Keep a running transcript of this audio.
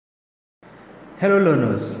Hello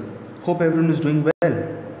learners, hope everyone is doing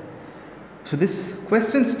well. So this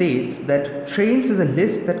question states that trains is a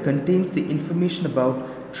list that contains the information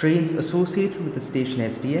about trains associated with the station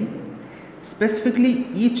STN. Specifically,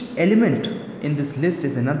 each element in this list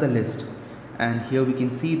is another list, and here we can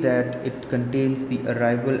see that it contains the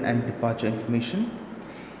arrival and departure information.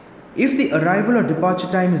 If the arrival or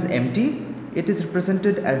departure time is empty, it is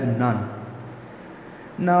represented as none.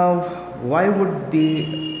 Now, why would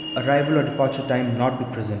the arrival or departure time not be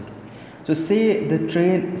present? So say the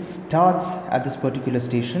train starts at this particular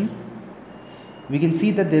station, we can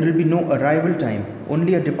see that there will be no arrival time,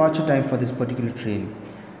 only a departure time for this particular train.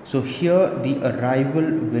 So here the arrival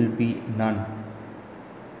will be none.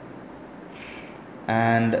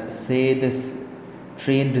 And say this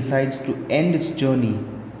train decides to end its journey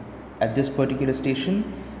at this particular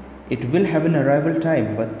station, it will have an arrival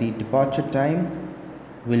time, but the departure time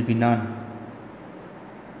will be none.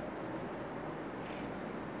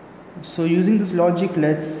 So using this logic,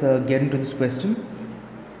 let's get into this question.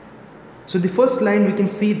 So the first line, we can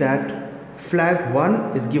see that flag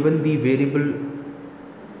 1 is given the variable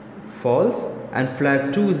false and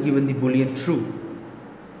flag 2 is given the boolean true,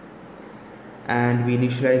 and we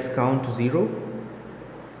initialize count to 0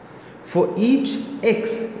 for each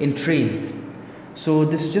x in trains. So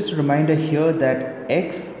this is just a reminder here that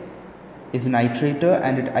x is an iterator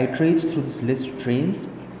and it iterates through this list of trains,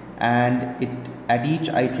 and at each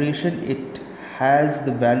iteration it has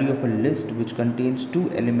the value of a list which contains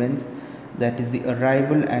two elements, that is the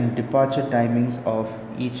arrival and departure timings of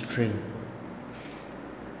each train.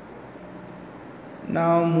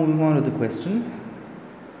 Now moving on to the question.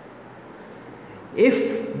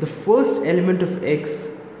 If the first element of x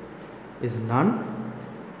is none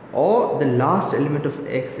or the last element of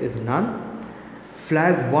x is none,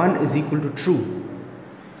 flag 1 is equal to true.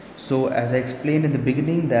 So as I explained in the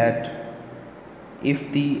beginning, that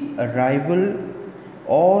if the arrival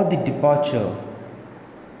or the departure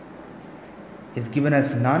is given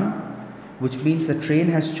as none, which means the train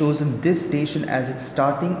has chosen this station as its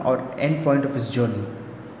starting or end point of its journey.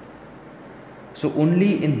 So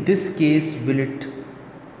only in this case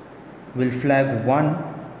will flag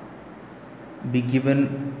 1 be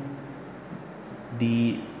given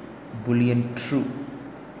the boolean true.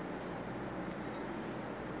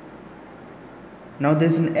 Now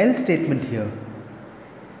there's an else statement here.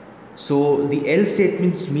 So the else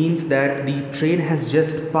statement means that the train has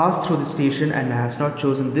just passed through the station and has not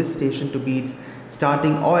chosen this station to be its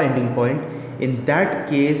starting or ending point. In that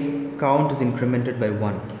case, count is incremented by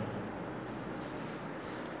 1.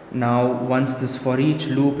 Now once this for each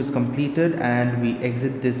loop is completed and we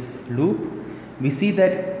exit this loop, we see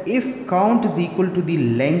that if count is equal to the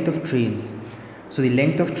length of trains, so the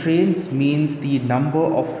length of trains means the number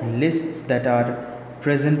of lists that are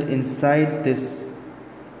present inside this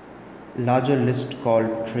larger list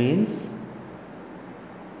called trains.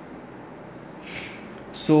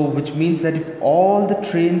 So which means that if all the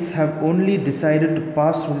trains have only decided to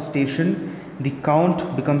pass through the station, the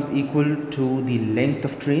count becomes equal to the length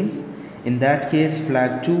of trains. In that case,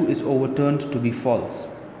 flag 2 is overturned to be false.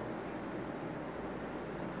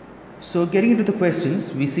 So getting into the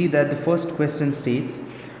questions, we see that the first question states,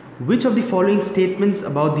 which of the following statements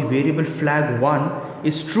about the variable flag 1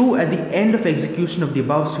 is true at the end of execution of the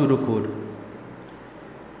above pseudocode?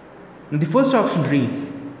 Now the first option reads,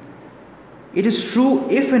 it is true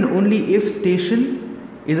if and only if station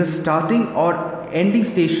is a starting or ending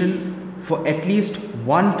station for at least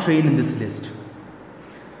one train in this list.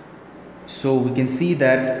 So we can see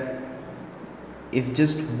that if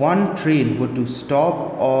just one train were to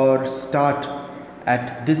stop or start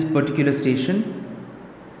at this particular station,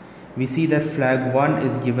 we see that flag 1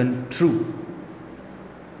 is given true.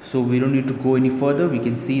 So we don't need to go any further. We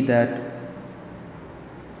can see that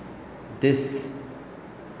this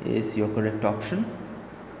is your correct option.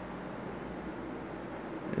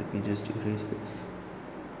 Let me just erase this.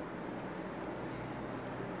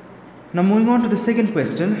 Now moving on to the second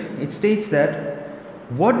question, it states that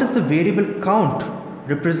what does the variable count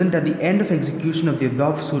represent at the end of execution of the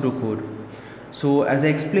above pseudocode? So as I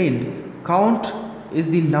explained, count is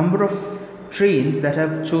the number of trains that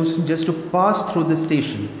have chosen just to pass through the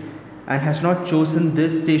station and has not chosen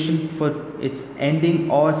this station for its ending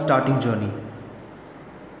or starting journey.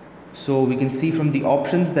 So we can see from the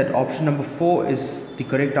options that option number 4 is the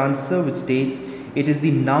correct answer, which states it is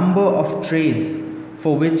the number of trains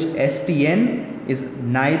for which STN is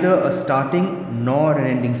neither a starting nor an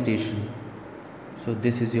ending station. So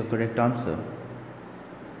this is your correct answer.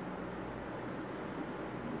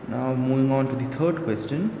 Now moving on to the third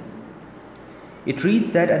question. It reads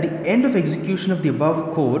that at the end of execution of the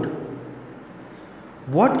above code,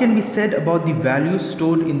 What can be said about the values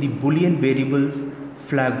stored in the Boolean variables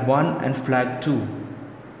flag 1 and flag 2?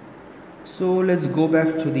 So let's go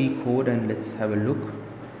back to the code and let's have a look.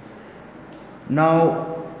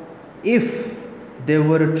 Now, if there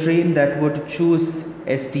were a train that were to choose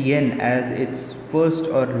STN as its first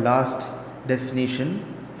or last destination,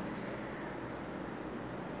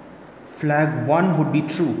 flag 1 would be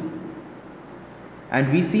true.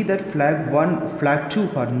 And we see that flag 2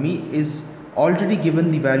 is already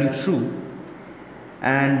given the value true,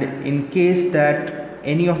 and in case that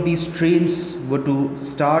any of these trains were to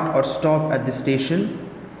start or stop at the station,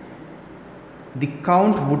 the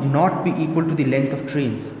count would not be equal to the length of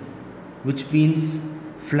trains, which means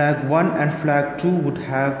flag 1 and flag 2 would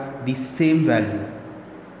have the same value.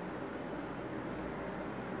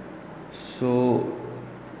 So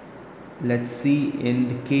let's see, in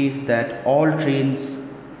the case that all trains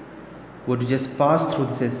were to just pass through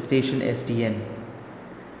this station STN.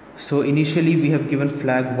 So initially we have given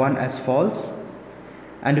flag 1 as false,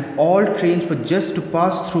 and if all trains were just to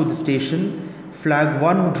pass through the station, flag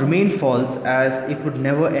 1 would remain false, as it would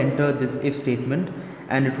never enter this if statement,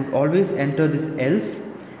 and it would always enter this else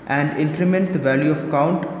and increment the value of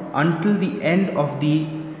count until the end of the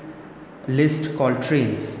list called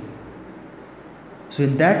trains. So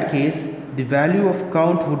in that case, the value of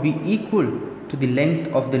count would be equal to the length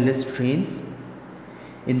of the list trains.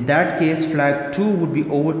 In that case, flag 2 would be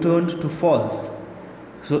overturned to false.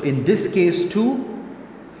 So in this case too,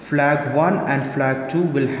 flag 1 and flag 2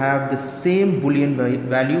 will have the same Boolean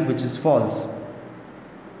value, which is false.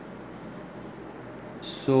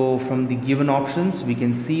 So from the given options, we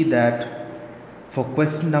can see that for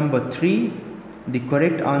question number 3, the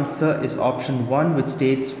correct answer is option 1, which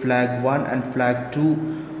states flag 1 and flag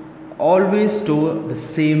 2 always store the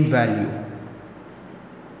same value.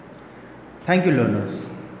 Thank you, learners.